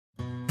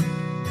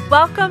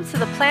Welcome to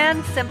the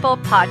Plan Simple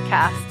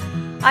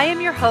podcast. I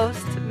am your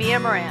host, Mia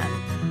Moran.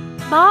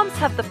 Moms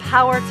have the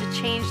power to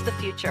change the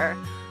future,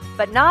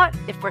 but not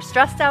if we're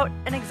stressed out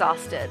and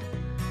exhausted.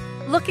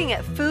 Looking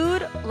at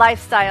food,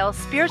 lifestyle,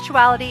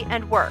 spirituality,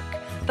 and work,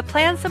 the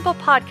Plan Simple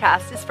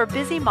podcast is for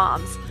busy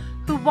moms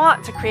who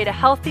want to create a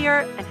healthier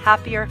and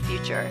happier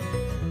future.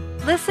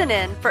 Listen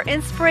in for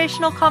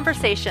inspirational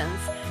conversations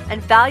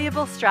and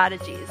valuable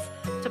strategies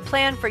to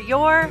plan for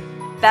your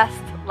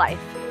best life.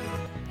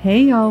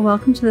 Hey y'all,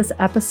 welcome to this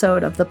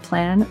episode of the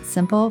Plan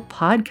Simple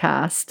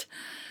podcast.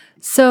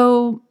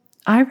 So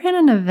I ran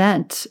an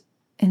event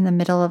in the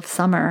middle of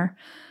summer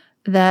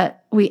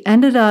that we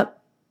ended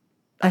up,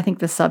 I think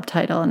the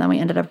subtitle, and then we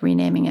ended up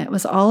renaming it,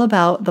 was all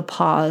about the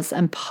pause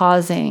and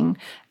pausing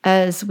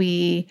as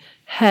we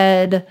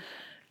head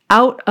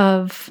out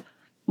of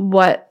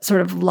what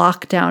sort of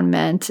lockdown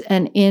meant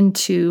and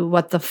into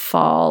what the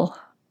fall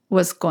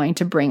was going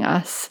to bring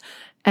us.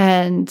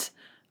 And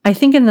I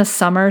think in the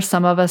summer,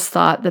 some of us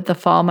thought that the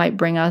fall might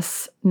bring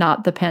us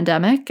not the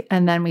pandemic,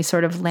 and then we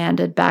sort of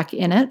landed back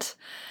in it.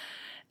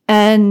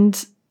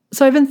 And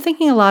so I've been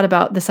thinking a lot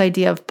about this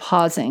idea of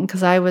pausing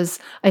because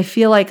I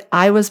feel like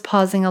I was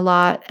pausing a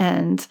lot,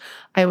 and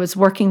I was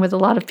working with a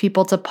lot of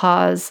people to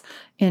pause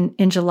in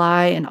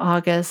July and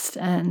August.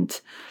 And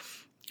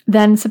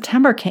then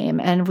September came,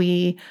 and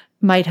we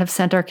might have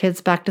sent our kids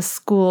back to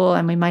school,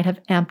 and we might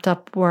have amped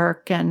up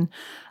work. And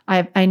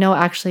I know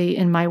actually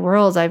in my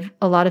world,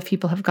 a lot of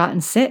people have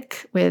gotten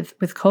sick with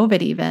COVID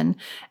even.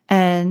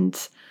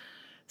 And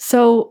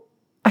so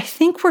I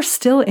think we're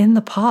still in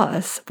the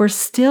pause. We're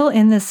still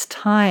in this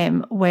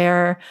time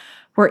where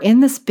we're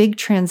in this big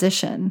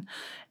transition.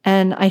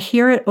 And I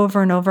hear it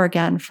over and over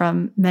again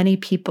from many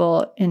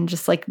people in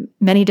just like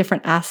many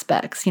different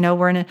aspects. You know,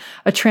 we're in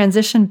a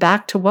transition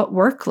back to what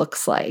work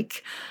looks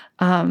like.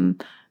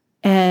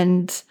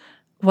 And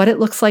what it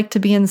looks like to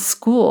be in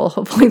school.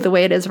 Hopefully the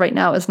way it is right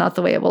now is not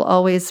the way it will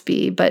always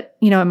be. But,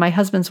 you know, in my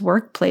husband's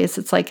workplace,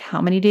 it's like,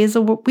 how many days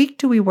a week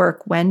do we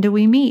work? When do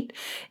we meet?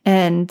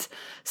 And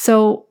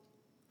so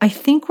I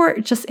think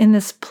we're just in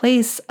this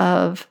place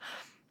of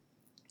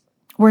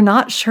we're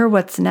not sure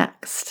what's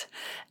next.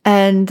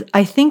 And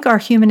I think our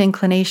human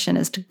inclination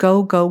is to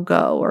go, go,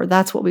 go, or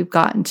that's what we've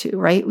gotten to,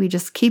 right? We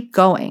just keep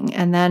going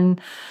and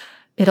then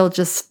it'll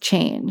just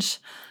change.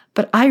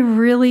 But I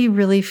really,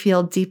 really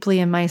feel deeply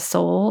in my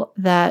soul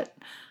that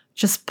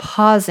just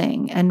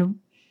pausing and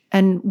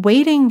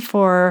waiting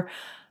for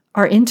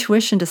our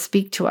intuition to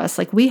speak to us,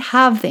 like we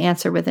have the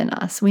answer within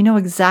us. We know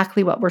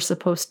exactly what we're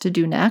supposed to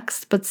do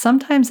next, but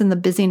sometimes in the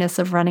busyness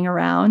of running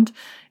around,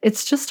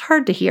 it's just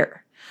hard to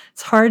hear.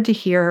 It's hard to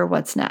hear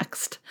what's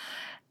next.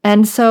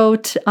 And so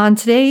on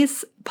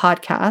today's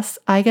podcast,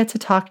 I get to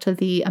talk to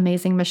the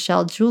amazing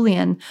Michelle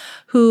Julian,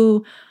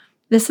 who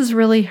this is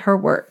really her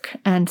work.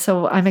 And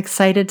so I'm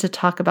excited to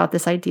talk about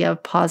this idea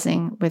of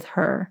pausing with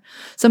her.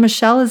 So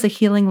Michelle is a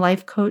healing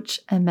life coach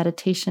and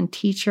meditation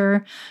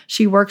teacher.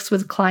 She works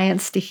with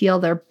clients to heal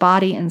their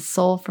body and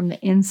soul from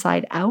the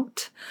inside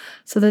out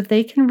so that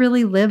they can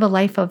really live a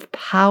life of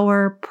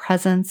power,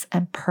 presence,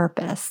 and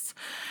purpose.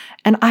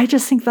 And I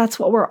just think that's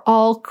what we're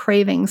all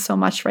craving so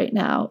much right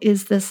now,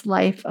 is this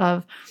life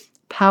of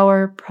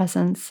power,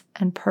 presence,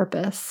 and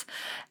purpose.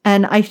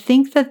 And I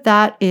think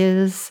that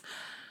is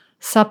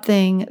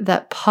something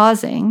that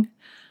pausing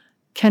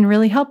can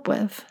really help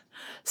with.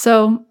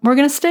 So we're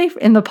going to stay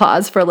in the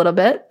pause for a little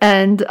bit,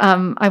 and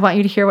I want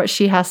you to hear what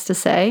she has to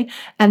say.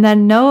 And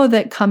then know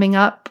that coming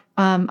up,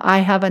 I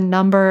have a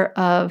number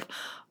of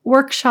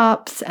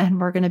workshops, and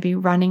we're going to be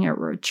running a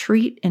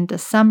retreat in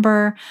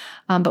December.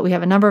 But we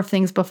have a number of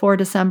things before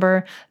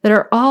December that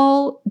are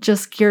all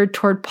just geared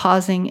toward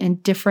pausing in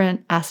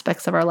different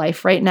aspects of our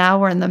life. Right now,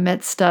 we're in the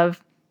midst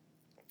of,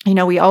 you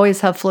know, we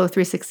always have Flow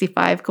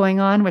 365 going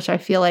on, which I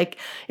feel like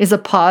is a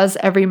pause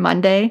every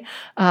Monday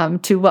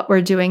to what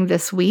we're doing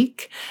this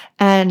week.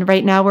 And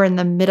right now we're in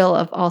the middle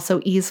of also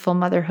Easeful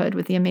Motherhood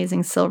with the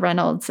amazing Sil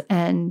Reynolds.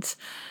 And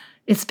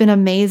it's been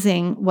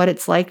amazing what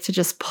it's like to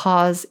just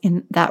pause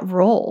in that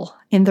role,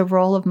 in the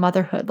role of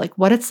motherhood, like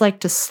what it's like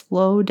to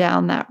slow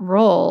down that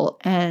role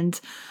and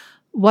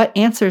what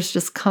answers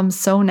just come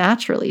so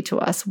naturally to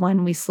us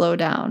when we slow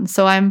down.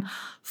 So I'm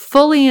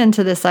fully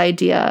into this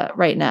idea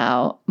right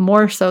now,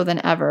 more so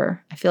than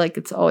ever. I feel like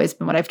it's always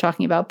been what I've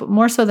talking about, but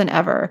more so than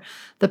ever,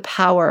 the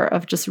power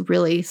of just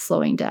really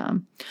slowing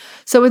down.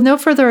 So with no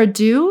further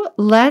ado,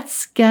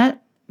 let's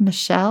get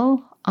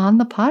Michelle on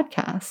the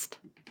podcast.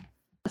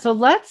 So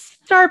let's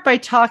start by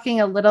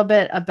talking a little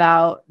bit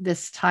about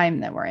this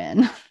time that we're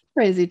in.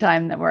 Crazy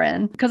time that we're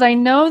in, because I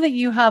know that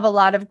you have a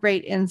lot of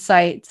great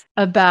insights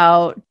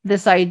about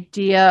this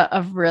idea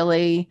of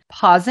really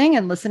pausing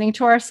and listening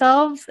to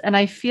ourselves. And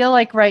I feel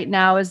like right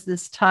now is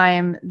this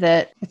time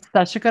that it's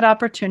such a good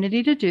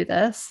opportunity to do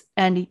this.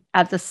 And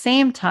at the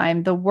same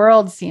time, the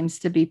world seems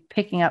to be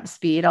picking up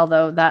speed.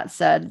 Although that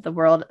said, the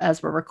world,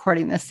 as we're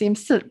recording this,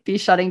 seems to be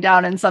shutting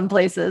down in some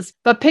places,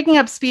 but picking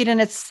up speed.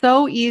 And it's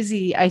so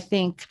easy, I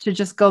think, to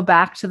just go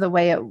back to the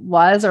way it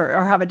was,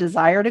 or have a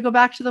desire to go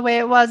back to the way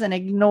it was and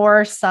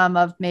ignore some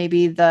of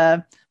maybe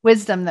the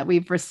wisdom that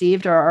we've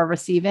received or are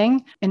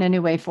receiving in a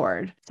new way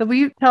forward. So will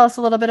you tell us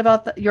a little bit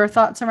about your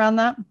thoughts around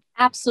that?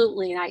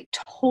 Absolutely. And I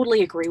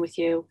totally agree with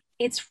you.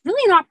 It's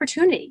really an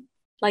opportunity,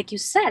 like you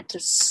said, to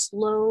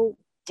slow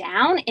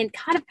down and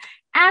kind of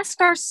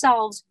ask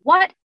ourselves,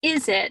 what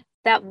is it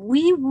that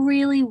we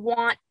really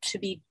want to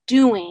be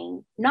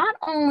doing, not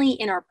only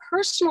in our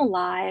personal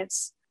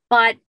lives,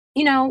 but,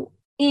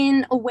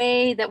 in a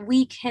way that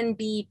we can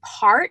be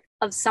part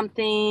of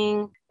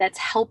something that's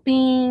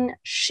helping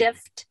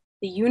shift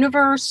the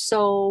universe.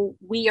 So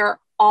we are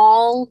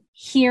all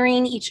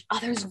hearing each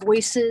other's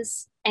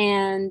voices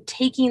and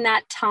taking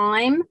that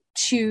time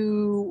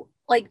to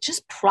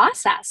just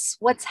process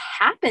what's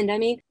happened. I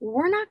mean,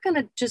 we're not going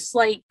to just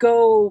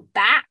go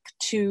back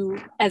to,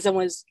 as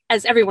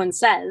everyone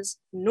says,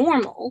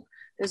 normal.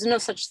 There's no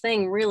such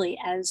thing really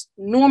as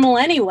normal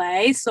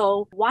anyway.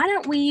 So why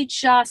don't we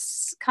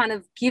just kind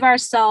of give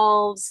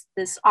ourselves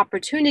this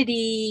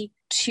opportunity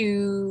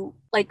to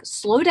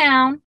slow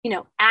down,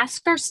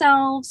 ask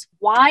ourselves,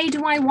 why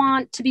do I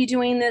want to be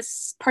doing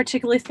this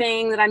particular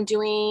thing that I'm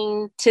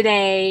doing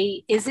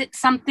today? Is it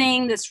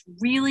something that's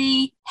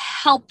really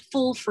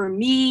helpful for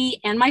me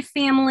and my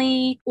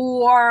family?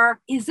 Or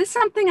is this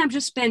something I've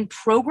just been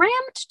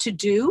programmed to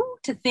do,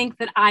 to think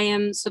that I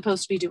am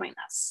supposed to be doing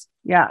this?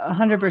 Yeah,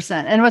 100%.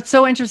 And what's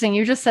so interesting,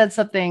 you just said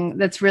something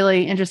that's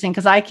really interesting,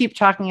 because I keep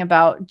talking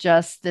about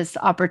just this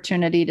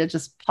opportunity to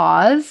just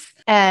pause.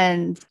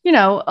 And,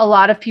 a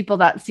lot of people,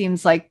 that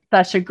seems like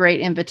such a great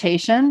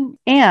invitation.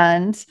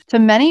 And to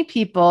many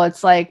people,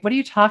 it's like, what are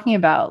you talking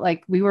about?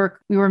 Like we were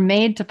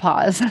made to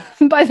pause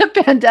by the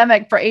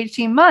pandemic for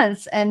 18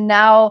 months. And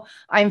now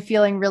I'm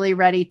feeling really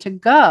ready to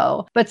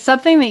go. But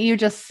something that you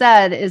just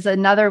said is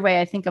another way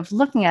I think of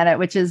looking at it,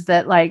 which is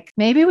that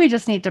maybe we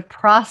just need to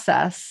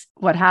process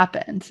what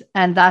happened.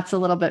 And that's a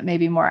little bit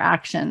maybe more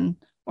action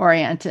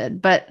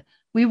oriented. But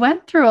we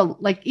went through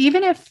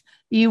even if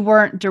you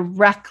weren't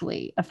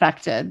directly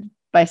affected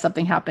by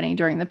something happening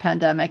during the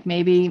pandemic,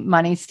 maybe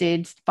money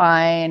stayed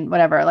fine,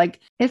 whatever.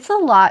 It's a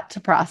lot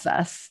to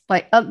process.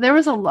 There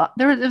was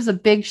a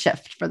big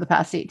shift for the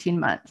past 18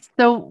 months.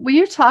 So will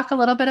you talk a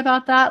little bit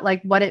about that?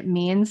 What it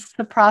means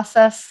to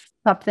process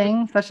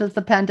something such as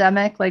the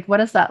pandemic? What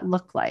does that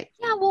look like?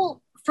 Yeah,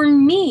 well, for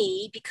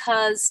me,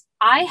 because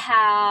I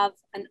have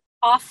an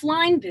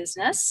offline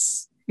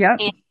business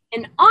and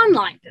an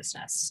online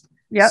business.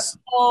 Yep.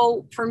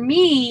 So for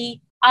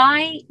me,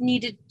 I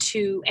needed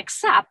to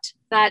accept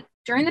that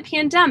during the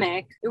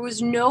pandemic, there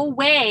was no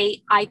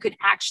way I could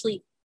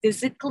actually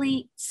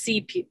physically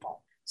see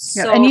people.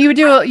 So, and you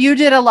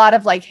did a lot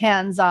of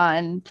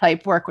hands-on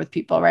type work with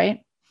people,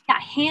 right? Yeah,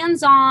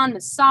 hands-on,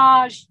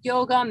 massage,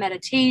 yoga,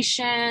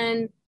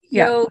 meditation,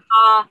 yoga,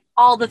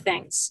 all the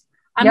things.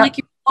 I'm like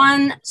your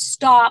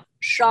one-stop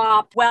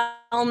shop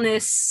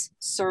wellness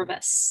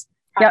service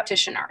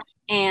practitioner.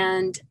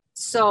 And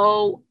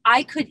so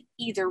I could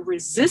either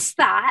resist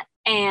that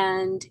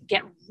and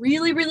get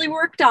really, really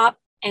worked up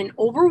and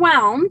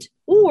overwhelmed,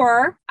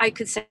 or I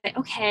could say,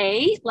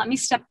 okay, let me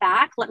step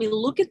back. Let me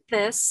look at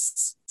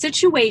this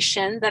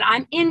situation that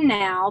I'm in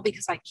now,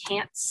 because I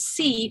can't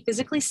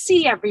physically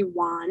see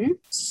everyone.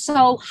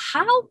 So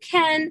how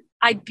can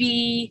I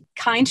be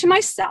kind to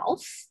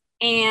myself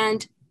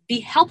and be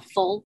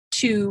helpful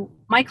to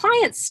my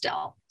clients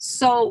still?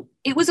 So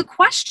it was a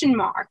question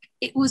mark.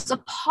 It was a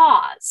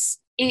pause.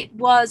 It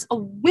was a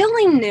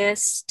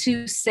willingness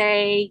to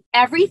say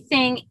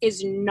everything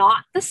is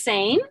not the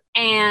same.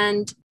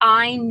 And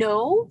I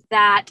know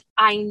that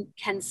I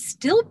can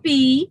still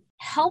be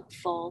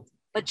helpful,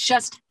 but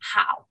just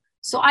how?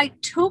 So I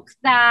took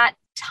that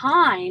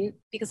time,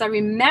 because I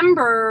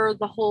remember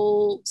the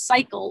whole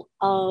cycle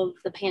of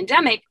the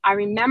pandemic. I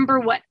remember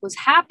what was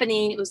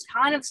happening. It was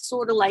kind of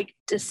sort of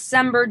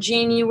December,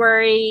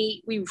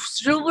 January. We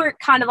still were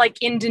kind of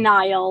in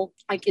denial.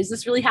 Is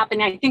this really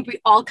happening? I think we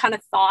all kind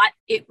of thought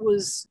it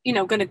was,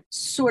 going to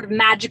sort of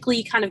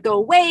magically kind of go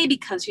away,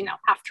 because,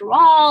 after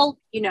all,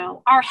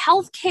 our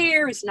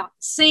healthcare is not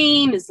the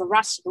same as the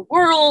rest of the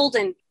world.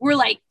 And we're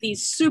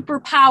these super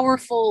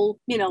powerful,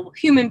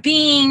 human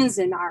beings,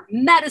 and our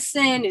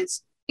medicine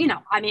is,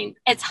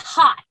 it's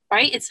high,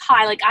 right? It's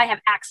high. I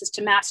have access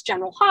to Mass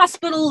General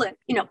Hospital, and,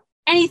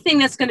 anything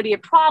that's going to be a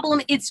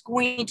problem, it's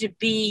going to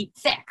be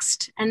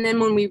fixed. And then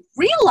when we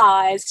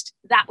realized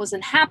that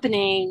wasn't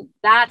happening,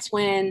 that's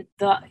when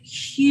the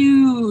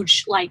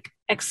huge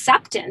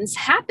acceptance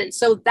happened.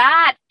 So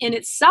that in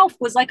itself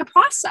was a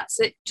process.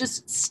 It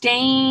just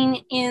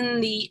staying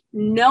in the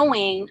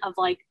knowing of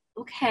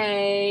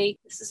okay,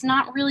 this is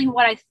not really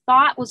what I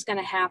thought was going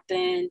to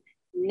happen.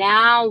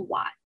 Now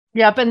what?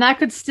 Yep. And that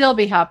could still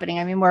be happening.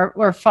 I mean,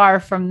 we're far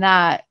from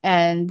that.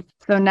 And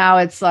so now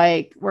it's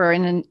we're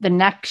in the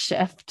next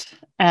shift.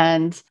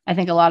 And I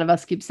think a lot of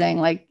us keep saying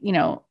like,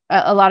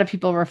 a lot of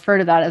people refer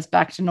to that as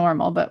back to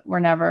normal, but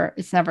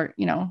it's never,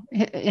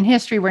 in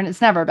history,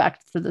 it's never back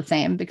to the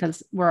same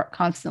because we're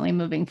constantly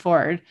moving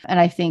forward. And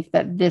I think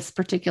that this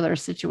particular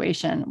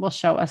situation will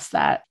show us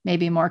that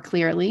maybe more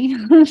clearly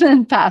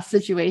than past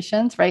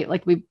situations, right?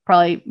 Like we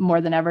probably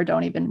more than ever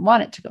don't even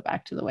want it to go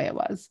back to the way it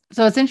was.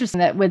 So it's interesting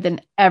that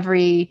within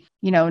every,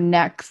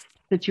 next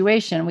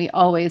situation, we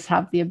always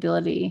have the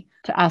ability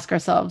to ask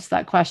ourselves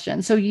that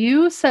question. So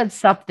you said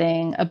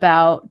something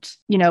about,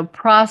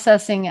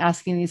 processing,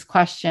 asking these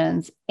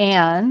questions,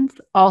 and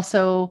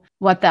also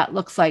what that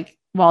looks like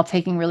while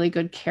taking really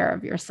good care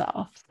of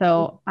yourself.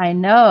 So I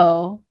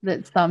know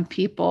that some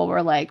people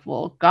were like,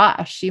 well,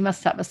 gosh, she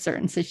must have a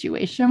certain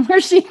situation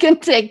where she can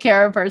take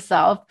care of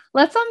herself.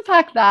 Let's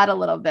unpack that a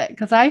little bit,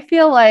 because I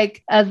feel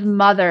like as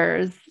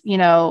mothers,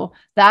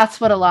 that's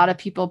what a lot of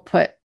people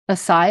put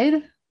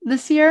aside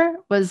this year,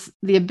 was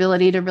the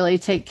ability to really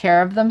take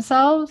care of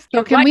themselves.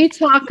 So can we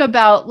talk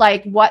about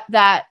like what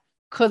that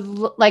could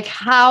look like,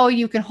 how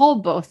you can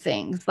hold both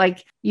things?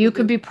 Like you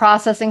could be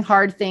processing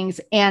hard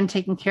things and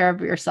taking care of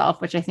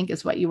yourself, which I think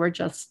is what you were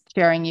just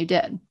sharing you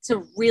did. It's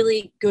a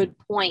really good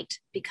point,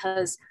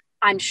 because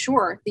I'm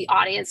sure the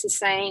audience is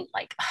saying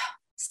like,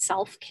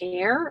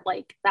 self-care,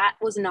 like that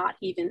was not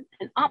even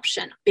an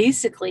option.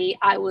 Basically,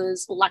 I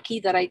was lucky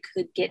that I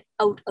could get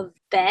out of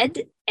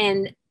bed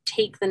and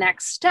take the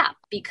next step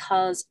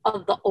because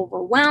of the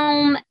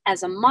overwhelm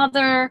as a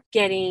mother,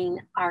 getting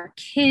our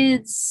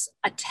kids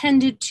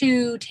attended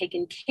to,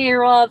 taken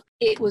care of.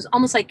 It was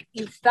almost like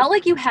you felt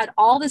like you had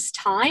all this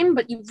time,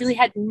 but you really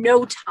had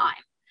no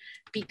time,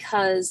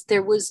 because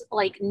there was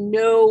like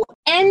no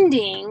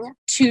ending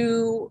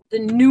to the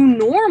new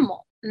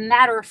normal.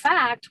 Matter of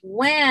fact,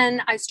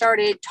 when I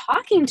started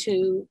talking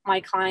to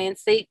my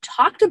clients, they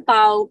talked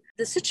about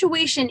the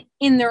situation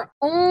in their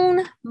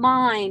own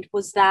mind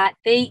was that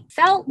they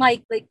felt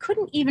like they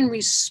couldn't even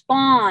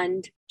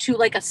respond to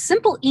like a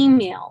simple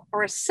email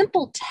or a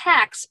simple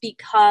text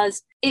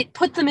because it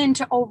put them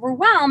into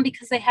overwhelm,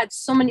 because they had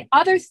so many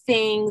other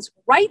things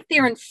right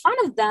there in front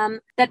of them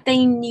that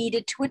they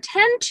needed to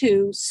attend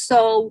to.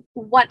 So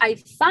what I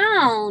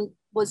found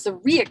was the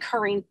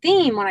reoccurring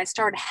theme when I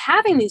started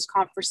having these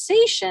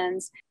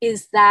conversations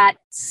is that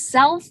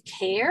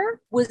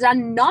self-care was a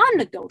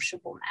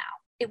non-negotiable now.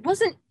 It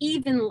wasn't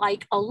even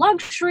like a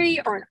luxury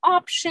or an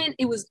option.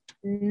 It was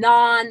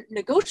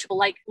non-negotiable.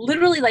 Like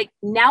literally, like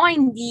now I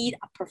need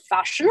a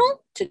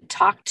professional to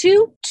talk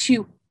to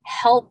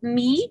help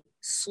me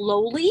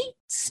slowly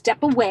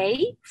step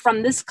away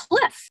from this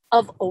cliff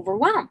of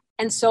overwhelm.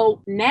 And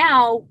so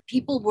now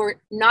people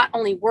were not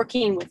only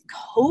working with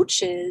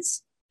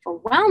coaches for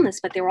wellness,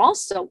 but they were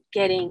also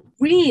getting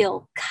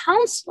real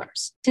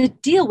counselors to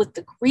deal with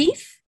the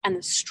grief and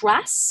the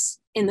stress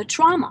and the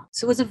trauma.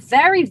 So it was a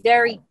very,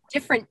 very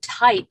different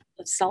type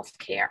of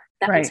self-care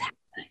that was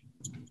happening.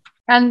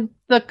 And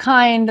the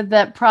kind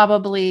that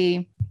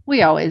probably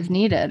we always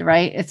needed,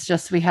 right? It's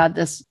just we had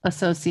this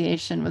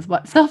association with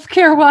what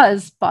self-care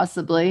was,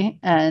 possibly.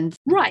 And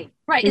right.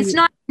 It's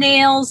not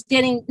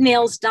getting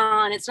nails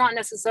done. It's not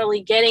necessarily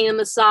getting a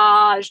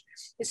massage.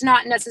 It's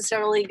not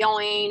necessarily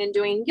going and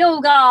doing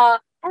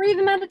yoga or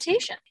even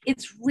meditation.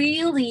 It's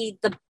really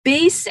the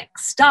basic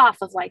stuff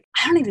of like,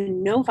 I don't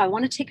even know if I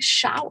want to take a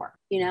shower,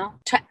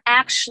 to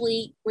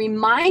actually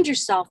remind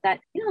yourself that,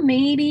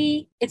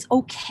 maybe it's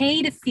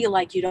okay to feel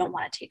like you don't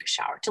want to take a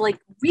shower, to like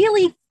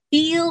really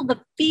feel the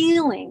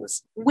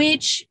feelings,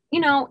 which,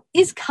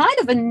 is kind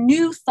of a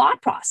new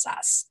thought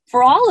process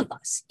for all of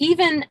us.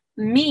 Even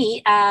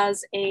me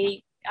as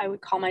I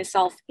would call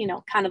myself,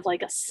 kind of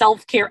like a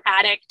self-care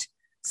addict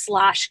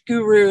 /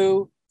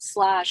 guru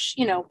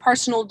 /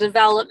 personal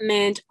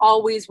development,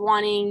 always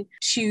wanting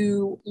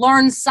to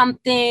learn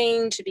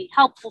something, to be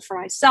helpful for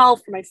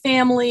myself, for my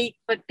family,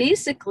 but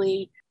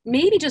basically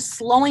maybe just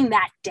slowing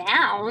that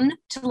down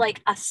to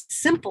like a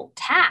simple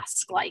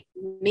task, like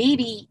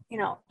maybe,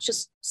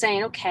 just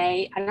saying,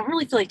 okay, I don't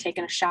really feel like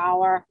taking a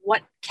shower.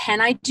 What can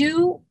I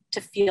do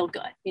to feel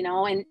good,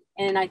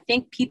 and I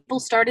think people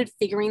started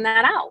figuring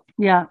that out.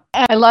 Yeah.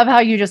 I love how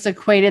you just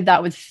equated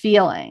that with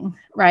feeling,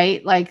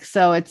 right? Like,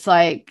 so it's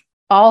like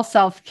all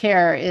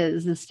self-care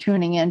is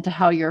tuning into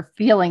how you're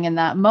feeling in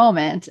that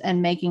moment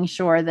and making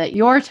sure that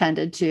you're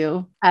tended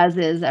to, as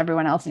is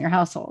everyone else in your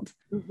household.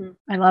 Mm-hmm.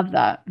 I love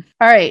that.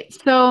 All right.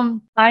 So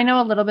I know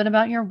a little bit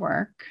about your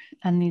work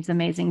and these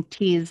amazing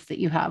teas that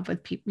you have with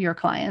your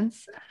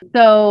clients.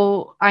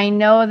 So I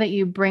know that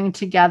you bring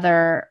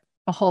together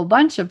a whole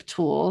bunch of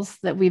tools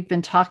that we've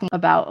been talking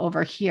about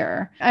over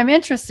here. I'm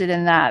interested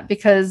in that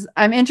because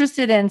I'm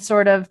interested in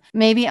sort of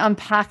maybe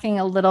unpacking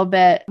a little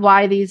bit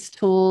why these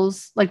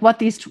tools, like what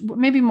these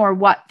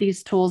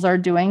tools are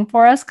doing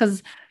for us.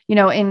 Because,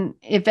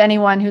 if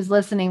anyone who's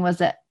listening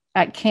was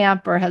at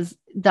camp or has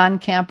done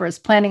camp or is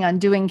planning on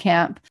doing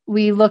camp,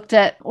 we looked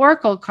at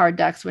oracle card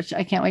decks, which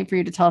I can't wait for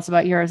you to tell us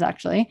about yours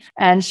actually,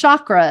 and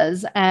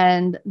chakras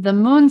and the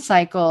moon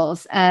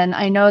cycles. And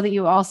I know that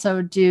you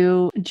also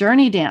do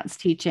journey dance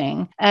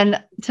teaching.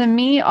 And to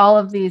me, all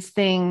of these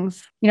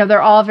things,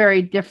 they're all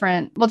very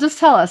different. Well, just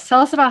tell us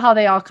about how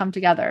they all come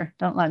together.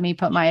 Don't let me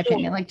put my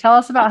opinion. Like, tell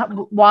us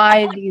about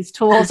why these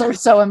tools are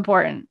so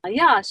important.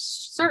 Yeah,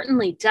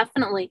 certainly.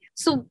 Definitely.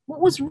 So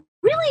what was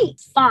really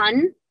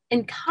fun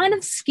and kind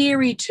of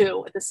scary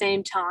too at the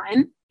same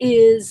time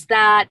is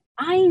that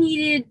I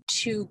needed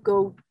to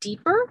go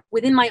deeper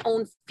within my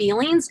own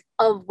feelings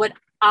of what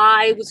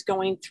I was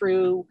going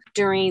through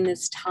during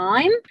this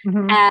time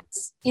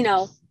as,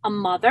 a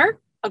mother,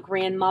 a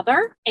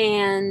grandmother,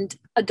 and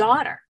a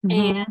daughter.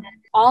 And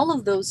all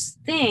of those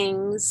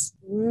things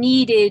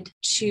needed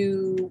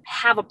to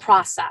have a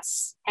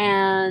process.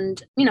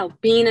 And,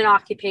 being in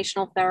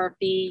occupational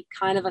therapy,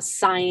 kind of a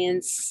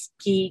science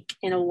geek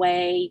in a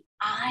way,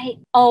 I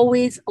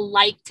always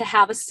like to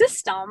have a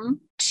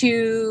system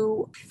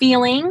to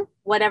feeling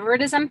whatever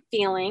it is I'm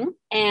feeling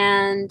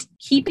and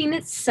keeping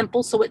it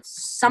simple. So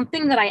it's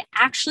something that I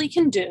actually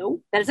can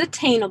do, that is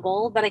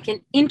attainable, that I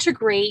can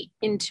integrate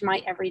into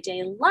my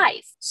everyday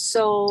life.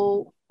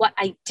 So what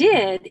I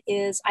did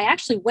is I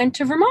actually went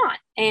to Vermont,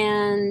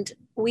 and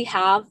we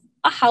have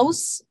a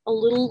house, a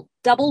little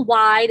double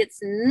wide. It's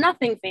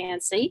nothing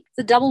fancy. It's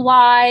a double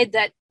wide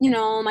that,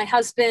 my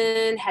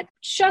husband had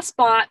just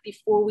bought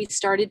before we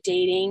started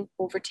dating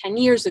over 10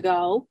 years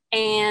ago.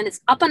 And it's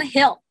up on a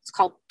hill. It's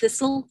called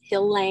Thistle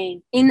Hill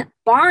Lane in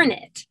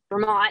Barnet,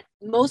 Vermont.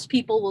 Most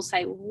people will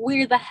say,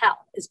 where the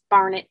hell is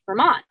Barnet,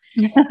 Vermont?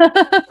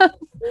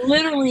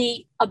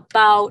 Literally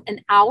about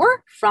an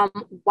hour from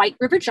White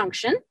River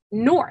Junction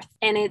north,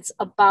 and it's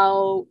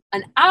about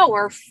an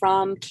hour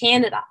from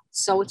Canada.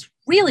 So it's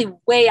really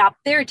way up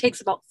there. It takes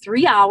about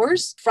 3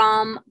 hours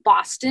from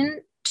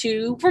Boston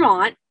to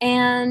Vermont.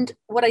 And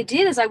what I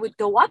did is I would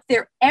go up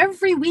there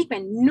every week.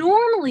 And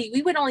normally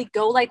we would only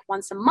go like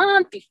once a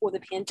month before the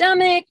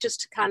pandemic,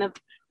 just to kind of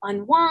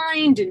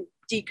unwind and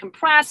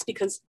decompress,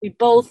 because we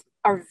both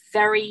are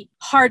very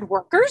hard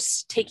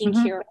workers, taking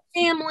care of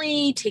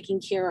family,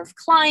 taking care of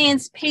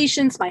clients,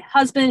 patients. My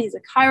husband, he's a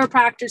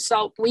chiropractor,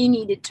 so we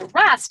needed to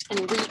rest and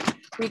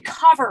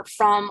recover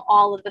from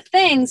all of the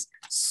things.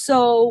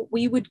 So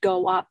we would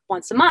go up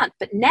once a month.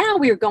 But now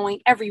we're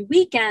going every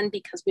weekend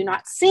because we're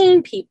not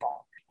seeing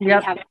people. And we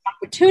have an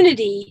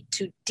opportunity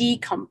to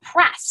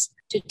decompress,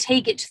 to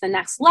take it to the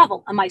next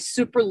level. Am I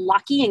super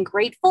lucky and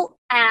grateful?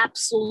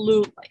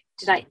 Absolutely.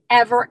 Did I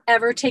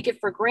ever take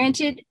it for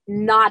granted?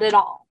 Not at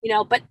all.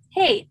 But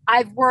hey,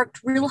 I've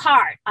worked real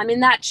hard. I'm in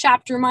that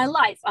chapter of my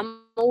life.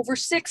 I'm over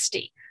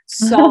 60.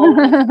 So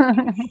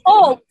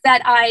hope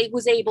that I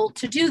was able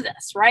to do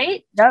this,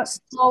 right? Yep.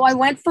 So I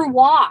went for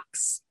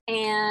walks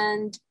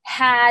and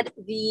had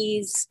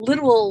these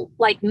literal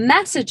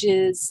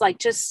messages,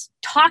 just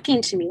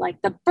talking to me,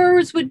 like the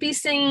birds would be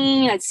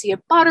singing. I'd see a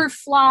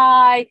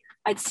butterfly.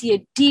 I'd see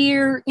a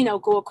deer,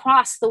 go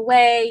across the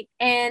way,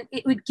 and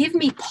it would give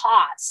me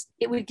pause.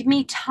 It would give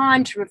me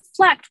time to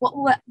reflect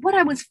what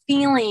I was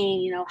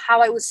feeling,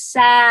 how I was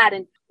sad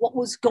and what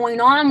was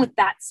going on with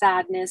that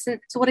sadness. And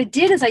so what I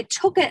did is I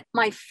took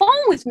my phone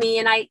with me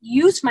and I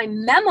used my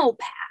memo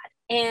pad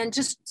and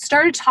just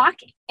started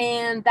talking.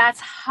 And that's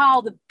how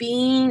the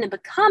Being and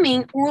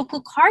Becoming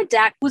Oracle card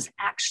deck was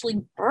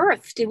actually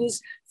birthed. It was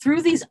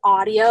through these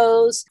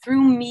audios,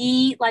 through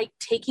me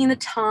taking the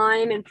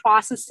time and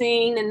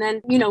processing, and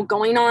then,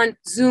 going on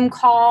Zoom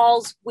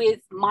calls with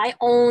my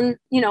own,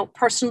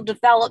 personal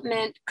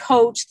development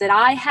coach that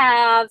I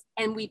have.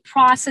 And we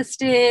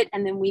processed it.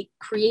 And then we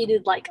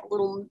created a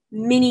little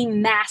mini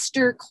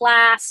master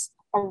class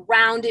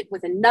around it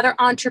with another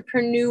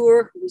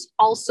entrepreneur who was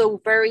also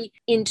very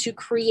into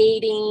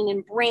creating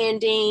and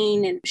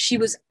branding. And she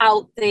was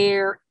out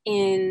there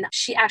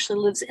she actually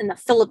lives in the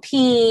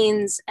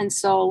Philippines. And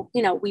so,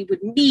 we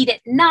would meet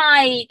at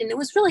night, and it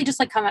was really just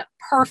kind of a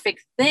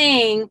perfect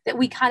thing that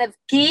we kind of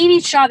gave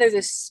each other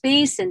this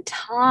space and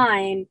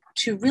time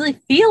to really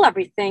feel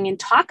everything and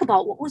talk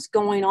about what was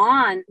going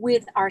on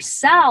with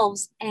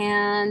ourselves.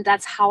 And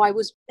that's how I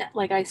was,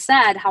 like I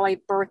said, how I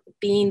birthed the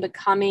Being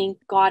Becoming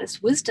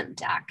Goddess Wisdom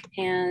deck.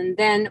 And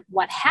then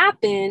what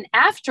happened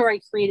after I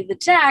created the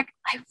deck,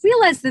 I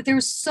realized that there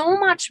was so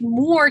much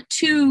more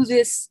to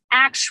this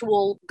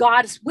actual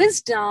Goddess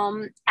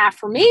Wisdom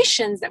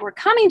affirmations that were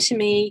coming to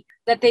me,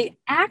 that they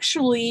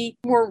actually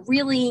were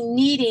really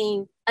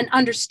needing an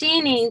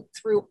understanding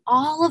through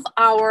all of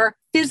our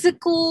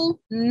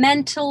physical,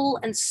 mental,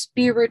 and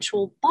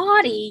spiritual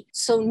body.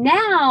 So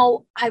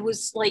now I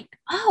was like,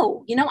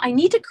 oh, I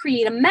need to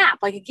create a map.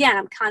 Again,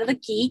 I'm kind of a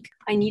geek.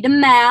 I need a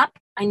map.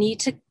 I need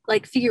to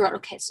figure out,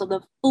 okay, so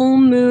the full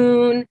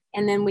moon,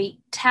 and then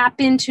we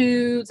tap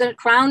into the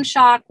crown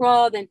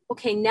chakra. Then,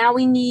 okay, now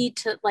we need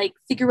to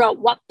figure out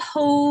what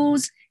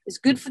pose is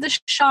good for the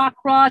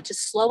chakra to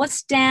slow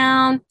us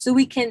down so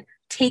we can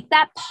take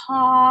that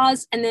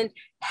pause and then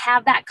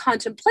have that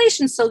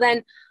contemplation. So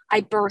then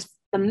I birthed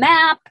the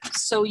map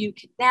so you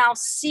could now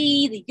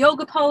see the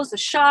yoga pose, the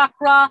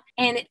chakra.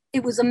 And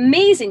it was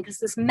amazing because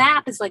this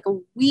map is like a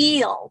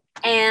wheel.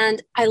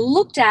 And I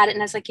looked at it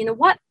and I was like, you know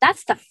what?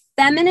 That's the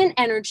feminine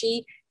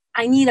energy.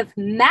 I need a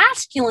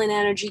masculine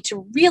energy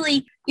to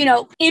really,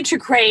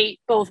 integrate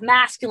both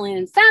masculine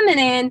and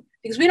feminine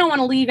because we don't want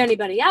to leave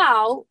anybody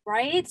out,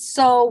 right?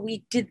 So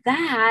we did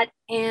that.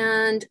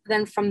 And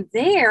then from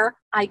there,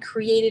 I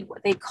created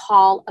what they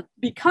call a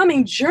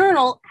becoming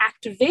journal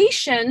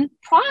activation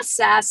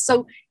process.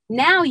 So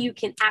now you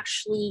can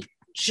actually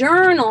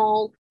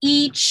journal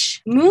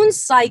each moon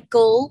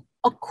cycle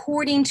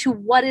according to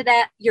what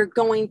you're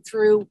going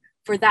through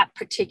for that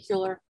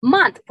particular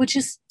month, which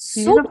is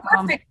so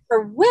perfect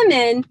for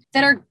women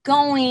that are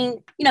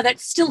going, that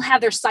still have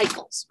their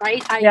cycles,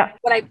 right?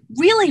 What I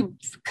really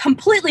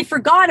completely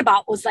forgot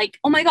about was like,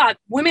 oh my God,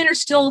 women are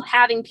still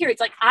having periods.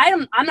 Like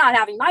I'm not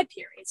having my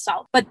period.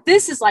 So, but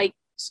this is like,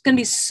 it's going to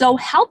be so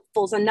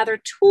helpful. It's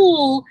another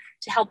tool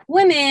to help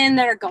women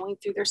that are going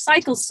through their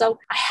cycles. So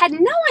I had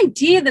no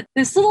idea that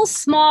this little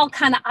small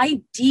kind of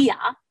idea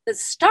that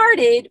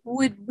started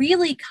would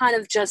really kind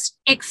of just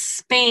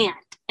expand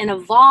and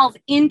evolve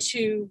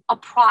into a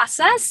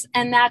process.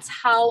 And that's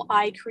how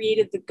I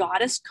created the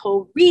Goddess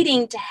Code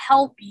reading to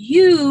help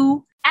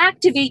you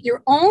activate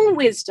your own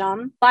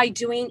wisdom by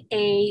doing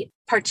a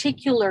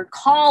particular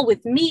call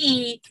with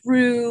me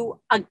through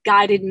a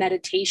guided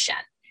meditation.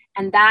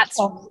 And that's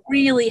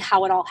really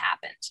how it all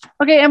happened.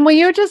 Okay. And will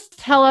you just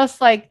tell us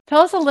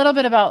a little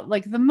bit about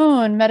like the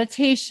moon,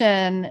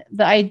 meditation,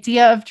 the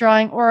idea of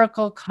drawing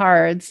oracle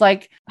cards?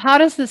 Like, how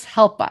does this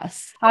help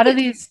us? How do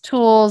these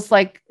tools,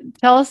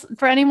 tell us,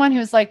 for anyone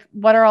who's like,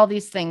 what are all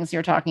these things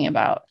you're talking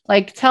about?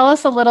 Like, tell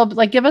us a little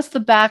bit, give us the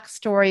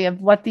backstory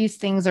of what these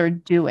things are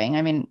doing.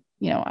 I mean,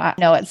 I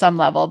know at some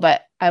level,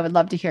 but I would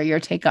love to hear your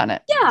take on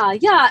it.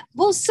 Yeah.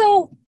 Well,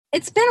 so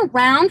it's been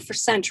around for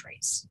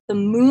centuries. The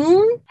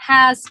moon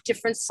has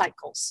different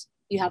cycles.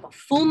 You have a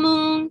full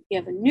moon, you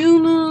have a new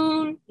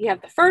moon, you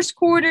have the first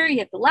quarter, you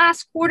have the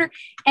last quarter,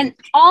 and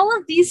all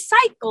of these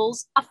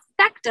cycles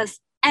affect us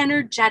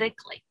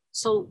energetically.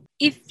 So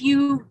if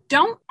you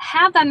don't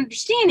have that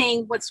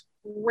understanding, what's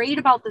great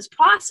about this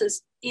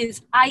process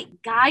is I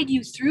guide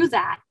you through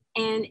that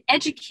and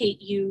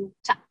educate you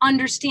to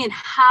understand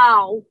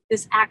how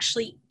this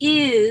actually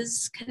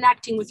is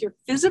connecting with your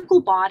physical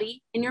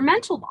body and your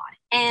mental body.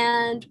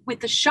 And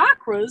with the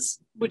chakras,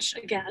 which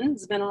again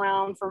has been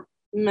around for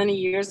many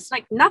years, it's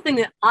like nothing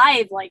that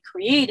I've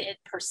created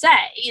per se.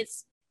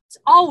 It's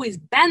always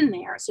been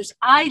there. So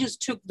I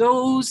just took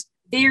those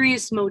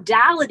various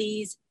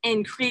modalities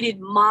and created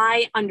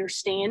my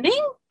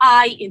understanding.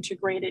 I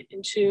integrate it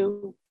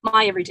into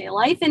my everyday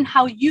life and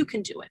how you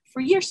can do it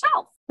for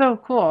yourself. So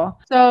cool.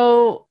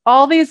 So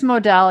all these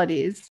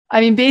modalities,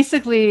 I mean,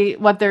 basically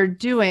what they're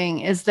doing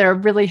is they're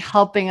really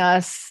helping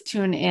us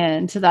tune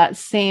in to that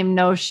same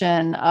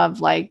notion of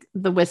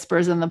the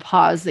whispers and the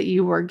pause that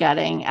you were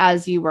getting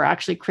as you were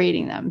actually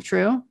creating them.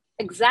 True?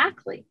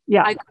 Exactly.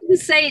 Yeah. I couldn't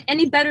say it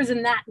any better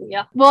than that,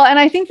 Leah. Well, and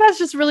I think that's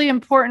just really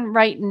important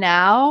right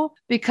now,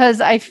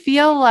 because I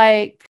feel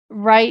like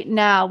right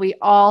now we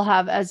all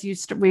have, as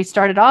we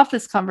started off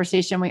this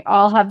conversation, we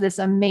all have this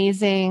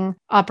amazing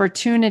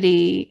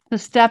opportunity to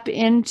step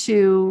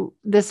into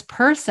this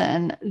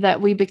person that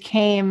we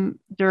became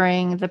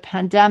during the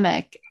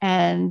pandemic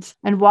and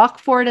walk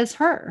forward as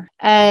her.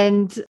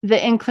 And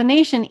the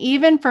inclination,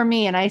 even for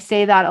me, and I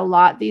say that a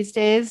lot these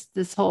days,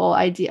 this whole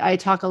idea, I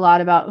talk a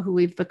lot about who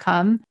we've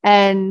become.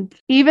 And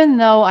even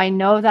though I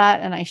know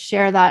that and I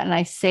share that and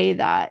I say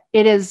that,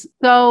 it is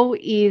so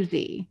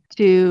easy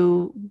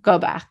to go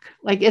back.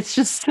 It's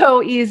just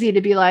so easy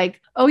to be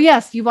like, oh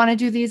yes, you want to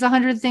do these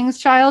 100 things,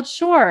 child?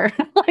 Sure.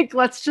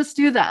 Let's just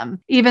do them,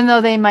 even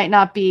though they might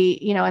not be,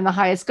 in the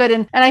highest good.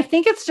 And I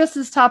think it's just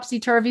as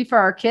topsy-turvy for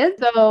our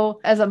kids. So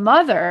as a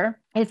mother,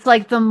 it's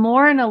the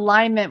more in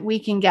alignment we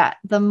can get,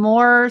 the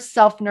more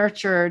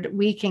self-nurtured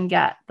we can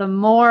get, the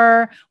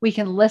more we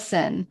can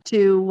listen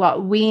to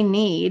what we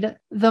need,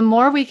 the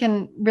more we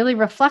can really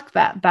reflect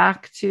that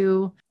back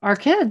to our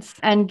kids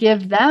and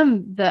give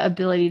them the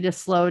ability to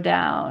slow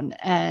down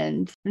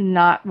and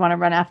not want to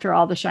run after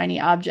all the shiny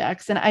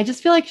objects. And I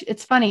just feel like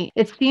it's funny.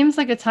 It seems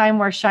like a time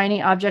where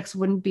shiny objects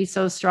wouldn't be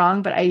so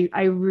strong, but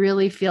I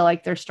really feel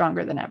like they're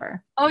stronger than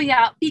ever. Oh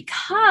yeah,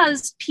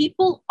 because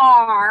people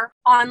are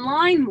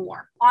online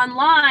more,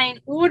 online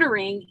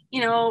ordering,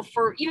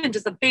 for even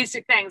just the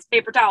basic things,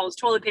 paper towels,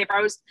 toilet paper.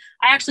 I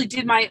actually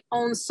did my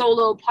own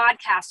solo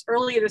podcast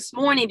earlier this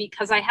morning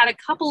because I had a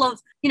couple of,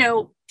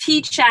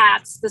 tea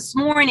chats this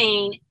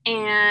morning,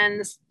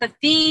 and the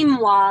theme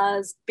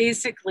was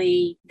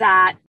basically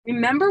that,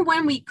 remember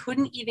when we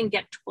couldn't even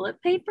get toilet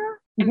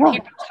paper and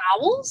paper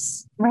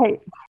towels?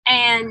 Right.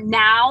 And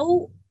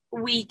now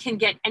we can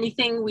get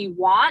anything we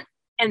want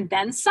and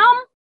then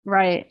some.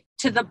 Right.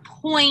 To the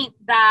point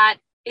that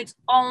it's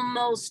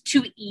almost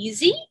too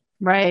easy.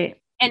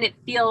 Right. And it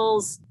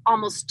feels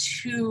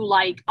almost too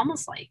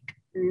almost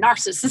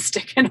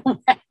narcissistic in a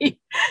way.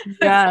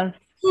 Yeah.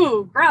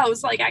 Ooh,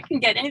 gross. I can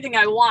get anything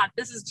I want.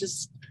 This is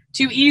just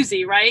too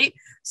easy, right?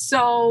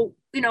 So,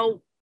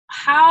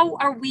 how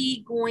are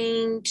we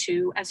going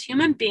to, as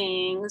human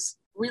beings,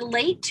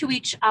 relate to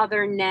each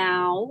other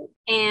now?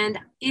 And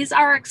is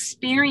our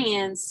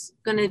experience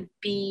going to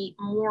be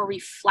more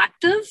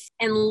reflective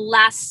and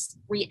less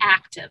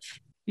reactive?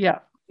 Yeah.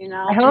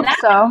 I hope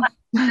so.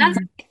 That's,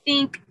 I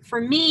think,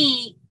 for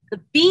me, the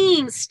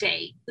being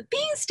state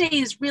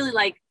is really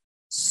like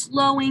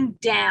slowing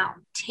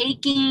down,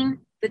 taking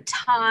the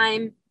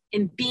time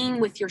and being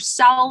with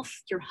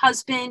yourself, your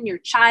husband, your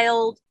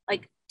child.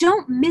 Like,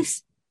 don't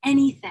miss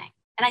anything.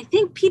 And I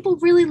think people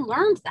really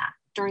learned that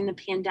during the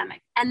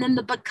pandemic. And then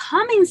the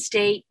becoming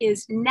state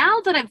is, now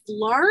that I've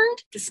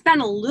learned to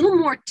spend a little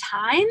more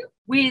time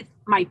with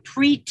my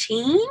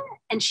preteen,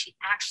 and she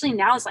actually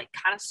now is like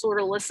kind of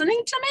sort of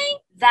listening to me,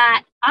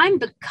 that I'm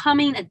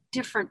becoming a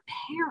different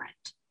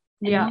parent.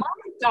 And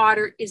my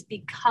daughter is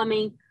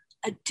becoming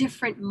a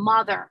different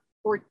mother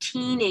or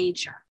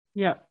teenager.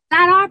 Yeah.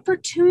 That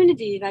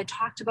opportunity that I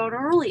talked about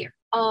earlier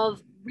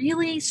of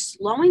really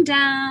slowing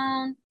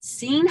down,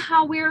 seeing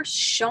how we're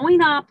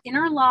showing up in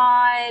our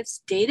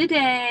lives day to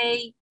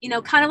day,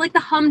 kind of like the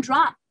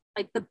humdrum,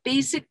 like the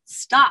basic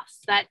stuff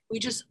that we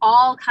just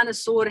all kind of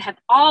sort of have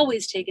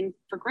always taken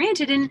for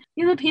granted. And,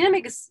 the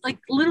pandemic is like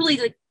literally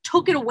like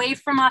took it away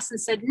from us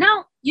and said,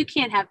 no, you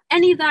can't have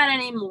any of that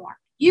anymore.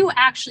 You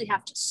actually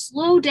have to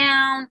slow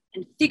down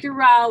and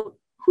figure out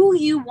who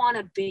you want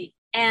to be.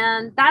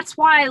 And that's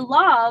why I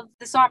love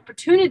this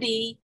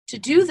opportunity to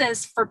do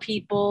this for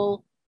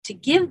people, to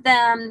give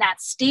them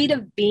that state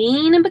of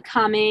being and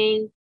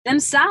becoming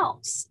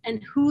themselves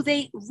and who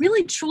they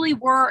really truly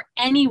were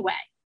anyway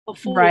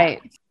before.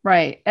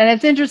 Right. And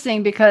it's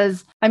interesting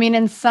because,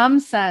 in some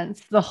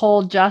sense, the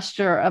whole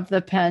gesture of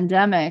the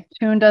pandemic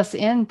tuned us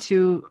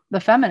into the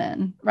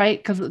feminine, right?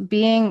 Because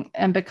being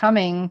and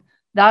becoming,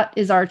 that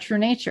is our true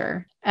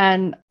nature.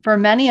 And for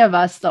many of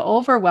us, the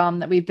overwhelm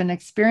that we've been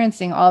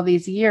experiencing all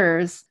these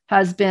years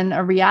has been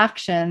a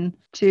reaction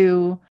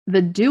to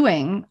the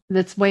doing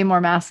that's way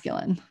more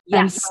masculine.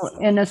 Yes. And so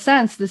in a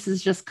sense, this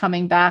is just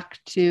coming back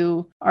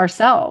to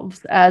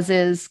ourselves, as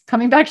is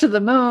coming back to the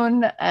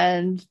moon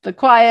and the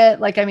quiet.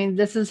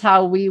 This is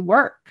how we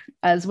work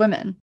as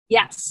women.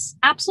 Yes,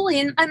 absolutely.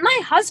 And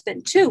my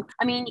husband too.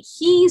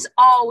 He's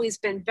always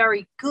been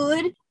very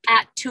good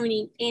at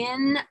tuning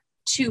in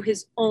to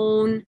his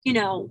own,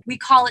 we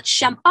call it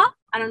Shempa.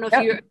 I don't know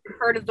if you've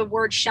heard of the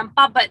word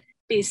Shempa, but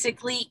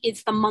basically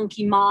it's the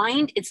monkey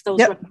mind. It's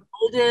those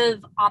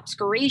repetitive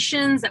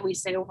obscurations that we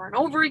say over and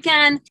over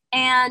again.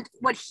 And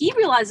what he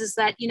realizes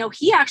that,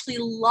 he actually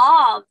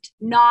loved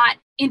not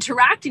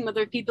interacting with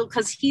other people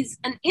because he's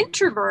an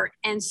introvert.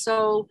 And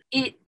so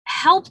it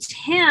helped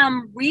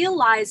him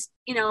realize,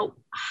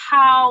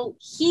 how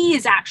he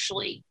is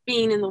actually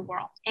being in the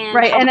world. And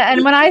right.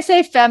 And when I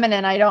say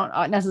feminine, I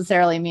don't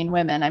necessarily mean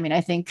women.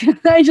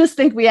 I just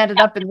think we ended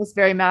up in this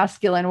very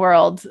masculine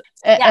world,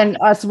 and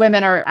us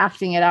women are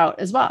acting it out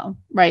as well.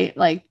 Right.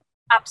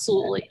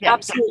 Absolutely.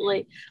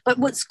 But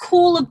what's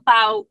cool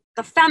about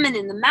the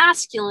feminine, the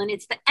masculine,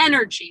 it's the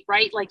energy,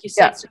 right? Like you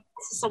said, it's not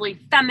necessarily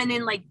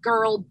feminine, like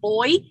girl,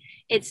 boy.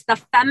 It's the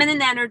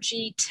feminine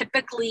energy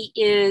typically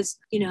is,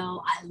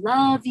 I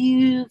love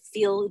you,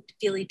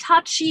 feely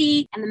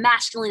touchy. And the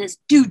masculine is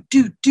do,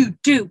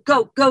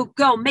 go,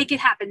 make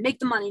it happen, make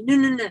the money.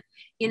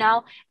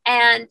 No.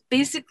 And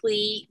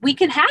basically we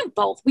can have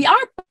both. We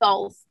are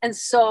both. And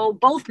so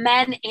both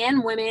men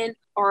and women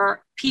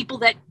are people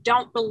that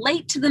don't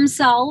relate to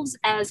themselves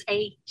as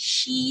a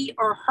she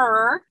or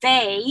her.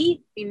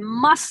 We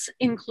must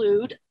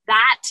include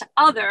that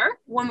other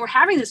when we're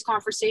having this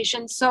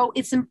conversation. So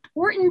it's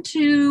important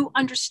to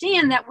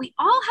understand that we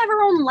all have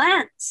our own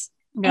lens.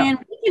 Yeah. And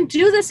we can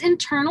do this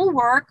internal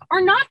work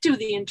or not do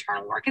the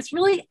internal work. It's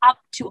really up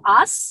to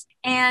us.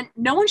 And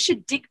no one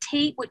should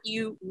dictate what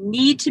you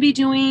need to be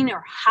doing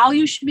or how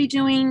you should be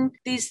doing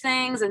these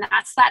things. And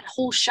that's that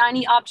whole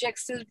shiny object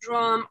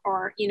syndrome,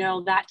 or,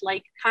 that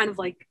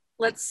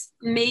let's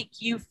make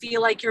you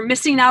feel like you're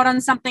missing out on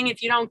something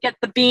if you don't get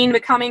the being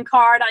becoming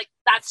card.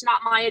 That's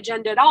not my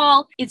agenda at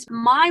all. It's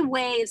my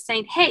way of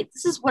saying, hey,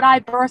 this is what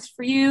I birthed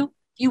for you.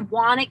 If you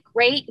want it,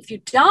 great. If you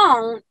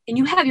don't, and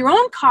you have your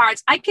own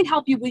cards, I can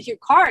help you with your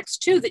cards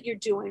too that you're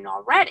doing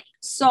already.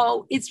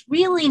 So it's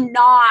really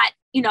not,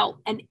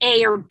 an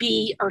A or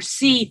B or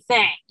C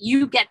thing.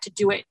 You get to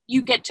do it.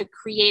 You get to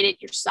create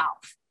it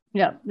yourself.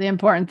 Yeah. The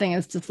important thing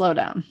is to slow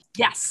down.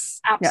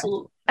 Yes,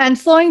 absolutely. Yeah. And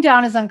slowing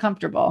down is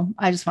uncomfortable.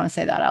 I just want to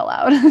say that out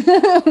loud.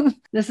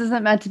 This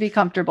isn't meant to be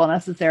comfortable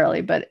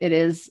necessarily, but it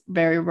is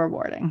very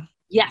rewarding.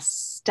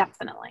 Yes,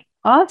 definitely.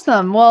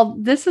 Awesome. Well,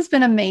 this has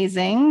been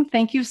amazing.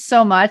 Thank you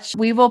so much.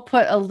 We will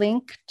put a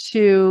link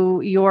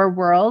to your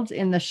world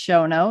in the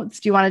show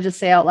notes. Do you want to just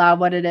say out loud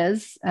what it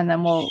is? And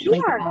then we'll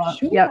link it all up.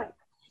 Sure. Yep.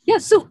 Yeah.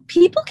 So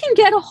people can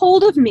get a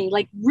hold of me,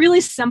 like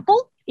really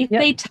simple. If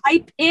they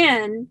type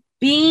in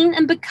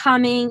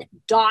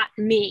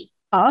beingandbecoming.me,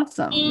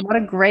 Awesome. What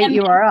a great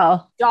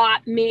URL.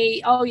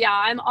 .me. Oh yeah,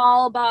 I'm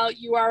all about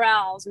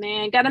URLs,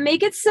 man. Got to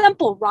make it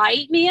simple,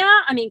 right, Mia?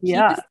 I mean, keep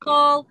it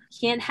full.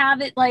 Can't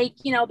have it like,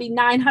 be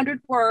 900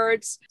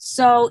 words.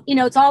 So,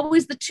 it's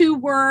always the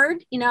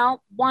 2-word,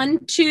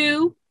 1,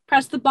 2,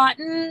 press the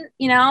button,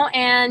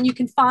 and you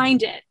can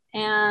find it.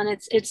 And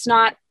it's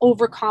not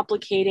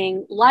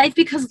overcomplicating life,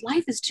 because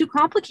life is too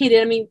complicated.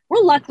 I mean,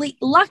 we're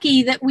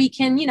lucky that we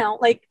can,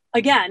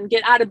 again,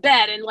 get out of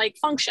bed and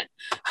function.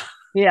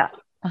 Yeah.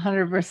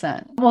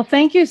 100%. Well,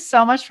 thank you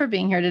so much for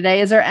being here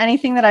today. Is there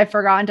anything that I've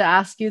forgotten to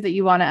ask you that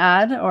you want to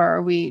add,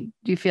 or do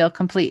you feel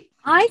complete?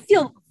 I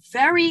feel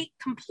very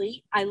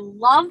complete. I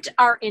loved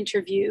our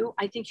interview.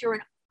 I think you're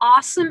an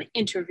awesome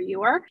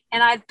interviewer,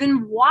 and I've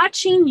been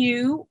watching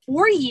you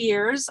for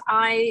years.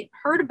 I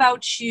heard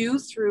about you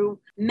through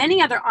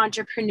many other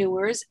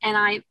entrepreneurs, and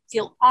I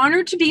feel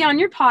honored to be on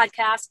your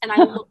podcast, and I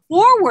look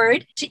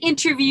forward to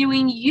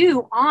interviewing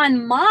you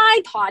on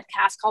my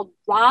podcast called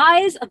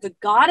Rise of the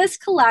Goddess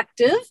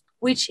Collective,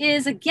 which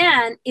is,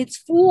 again, it's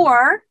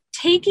for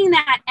taking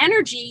that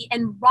energy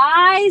and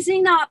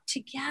rising up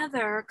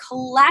together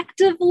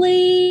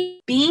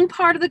collectively, being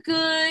part of the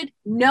good,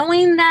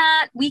 knowing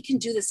that we can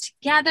do this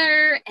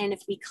together. And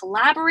if we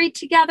collaborate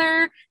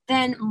together,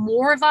 then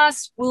more of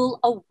us will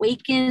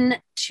awaken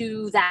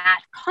to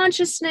that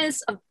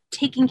consciousness of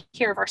taking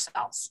care of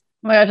ourselves.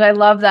 Oh my gosh, I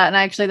love that. And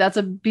actually, that's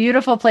a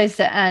beautiful place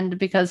to end,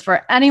 because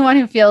for anyone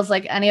who feels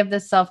like any of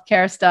this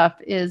self-care stuff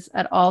is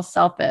at all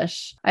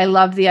selfish, I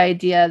love the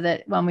idea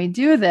that when we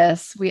do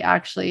this, we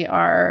actually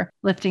are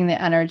lifting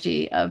the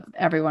energy of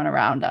everyone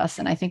around us.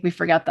 And I think we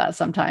forget that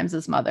sometimes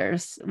as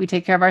mothers. We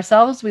take care of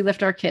ourselves, we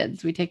lift our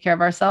kids. We take care of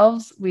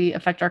ourselves, we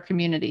affect our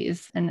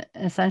communities. And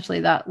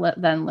essentially that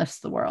then lifts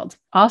the world.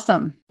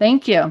 Awesome.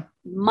 Thank you.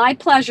 My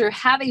pleasure.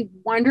 Have a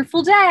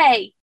wonderful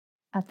day.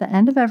 At the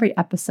end of every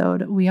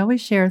episode, we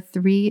always share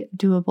 3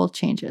 doable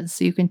changes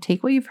so you can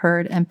take what you've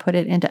heard and put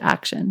it into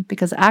action,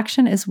 because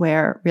action is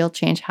where real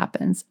change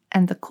happens.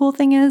 And the cool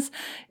thing is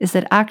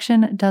that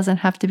action doesn't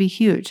have to be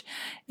huge.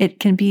 It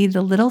can be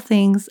the little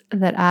things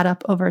that add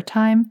up over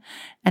time.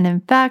 And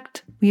in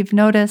fact, we've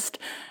noticed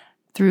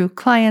through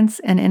clients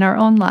and in our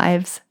own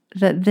lives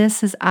that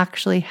this is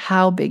actually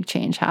how big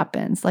change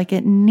happens. Like,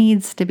 it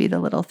needs to be the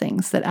little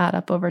things that add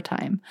up over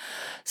time.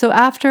 So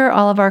after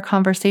all of our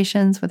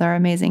conversations with our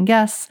amazing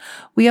guests,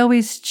 we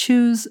always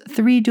choose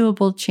 3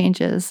 doable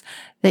changes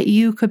that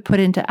you could put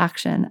into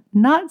action,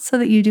 not so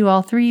that you do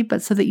all 3,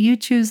 but so that you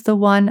choose the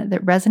one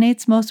that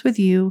resonates most with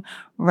you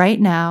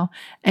right now,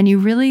 and you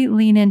really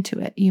lean into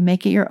it. You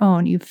make it your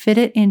own. You fit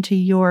it into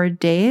your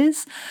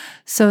days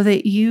so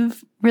that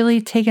you've really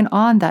taken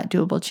on that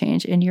doable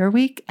change in your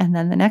week, and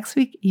then the next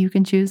week you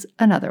can choose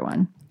another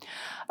one.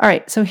 All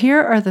right, so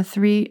here are the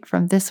 3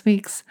 from this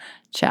week's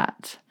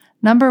chat.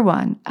 Number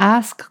 1,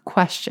 ask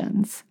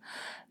questions.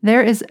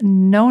 There is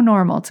no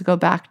normal to go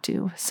back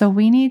to, so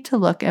we need to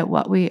look at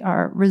what we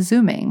are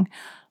resuming,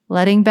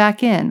 letting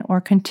back in,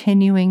 or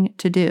continuing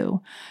to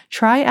do.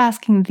 Try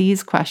asking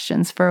these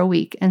questions for a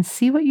week and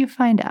see what you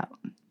find out.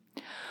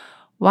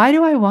 Why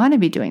do I want to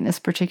be doing this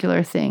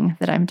particular thing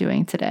that I'm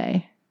doing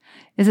today?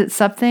 Is it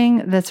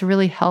something that's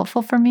really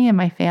helpful for me and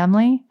my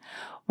family?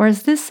 Or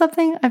is this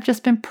something I've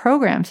just been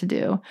programmed to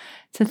do,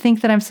 to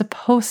think that I'm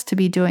supposed to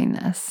be doing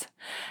this?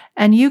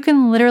 And you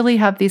can literally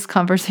have these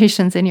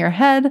conversations in your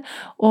head,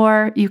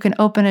 or you can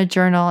open a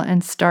journal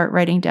and start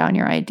writing down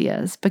your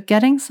ideas. But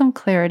getting some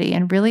clarity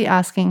and really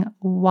asking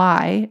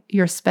why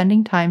you're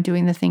spending time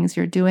doing the things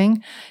you're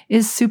doing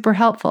is super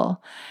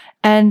helpful.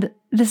 And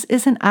this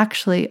isn't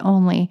actually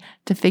only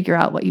to figure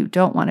out what you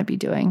don't want to be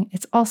doing.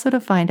 It's also to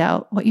find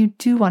out what you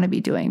do want to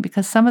be doing,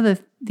 because some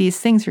of these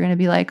things you're going to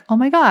be like, oh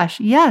my gosh,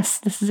 yes,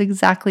 this is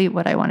exactly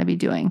what I want to be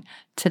doing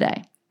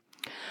today.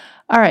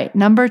 All right,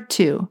 number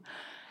 2.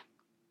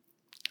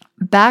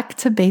 Back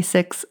to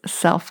basics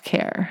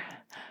self-care.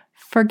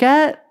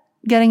 Forget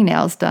getting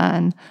nails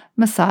done,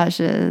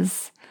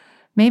 massages,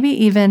 maybe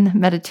even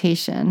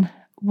meditation.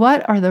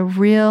 What are the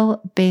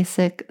real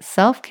basic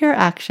self-care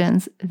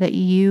actions that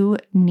you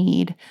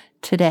need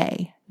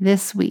today,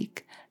 this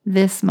week,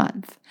 this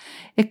month?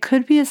 It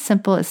could be as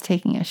simple as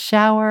taking a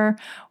shower,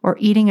 or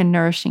eating a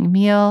nourishing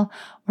meal,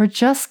 or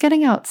just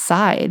getting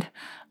outside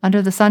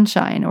under the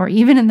sunshine, or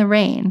even in the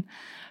rain.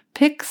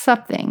 Pick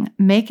something,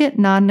 make it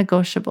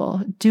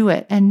non-negotiable, do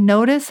it, and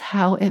notice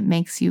how it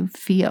makes you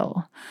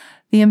feel.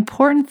 The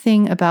important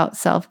thing about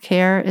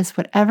self-care is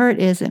whatever it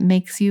is, it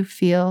makes you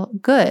feel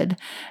good.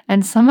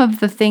 And some of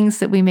the things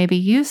that we may be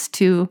used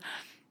to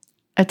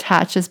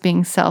attach as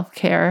being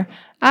self-care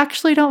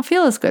actually don't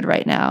feel as good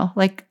right now.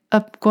 Like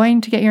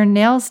going to get your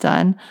nails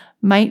done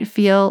might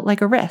feel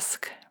like a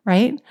risk,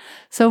 right?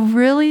 So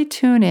really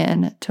tune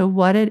in to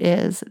what it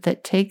is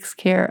that takes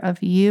care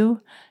of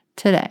you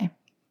today.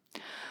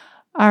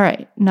 All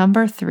right,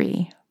 number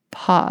 3,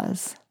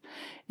 pause.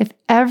 If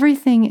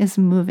everything is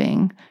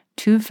moving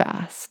too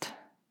fast,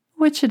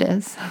 which it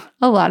is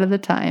a lot of the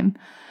time,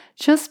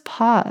 just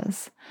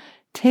pause.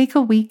 Take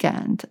a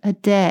weekend, a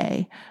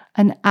day,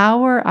 an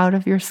hour out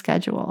of your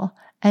schedule,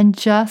 and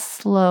just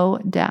slow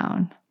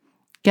down.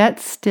 Get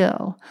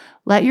still.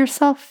 Let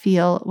yourself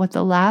feel what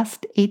the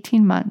last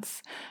 18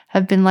 months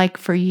have been like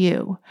for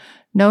you.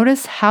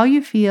 Notice how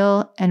you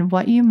feel and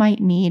what you might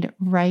need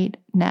right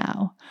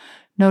now.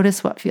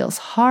 Notice what feels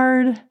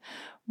hard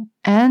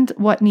and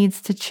what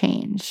needs to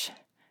change.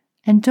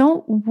 And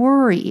don't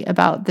worry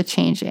about the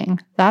changing.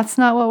 That's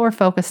not what we're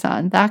focused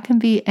on. That can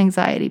be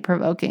anxiety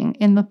provoking.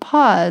 In the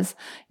pause,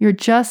 you're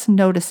just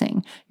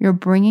noticing. You're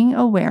bringing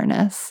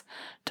awareness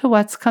to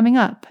what's coming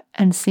up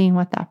and seeing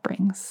what that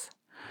brings.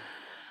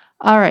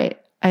 All right.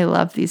 I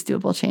love these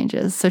doable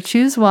changes. So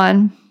choose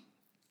one,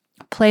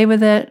 play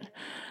with it.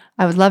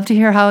 I would love to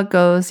hear how it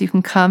goes. You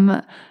can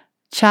come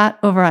chat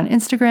over on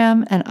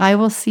Instagram, and I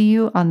will see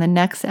you on the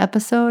next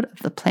episode of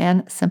the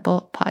Plan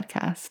Simple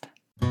podcast.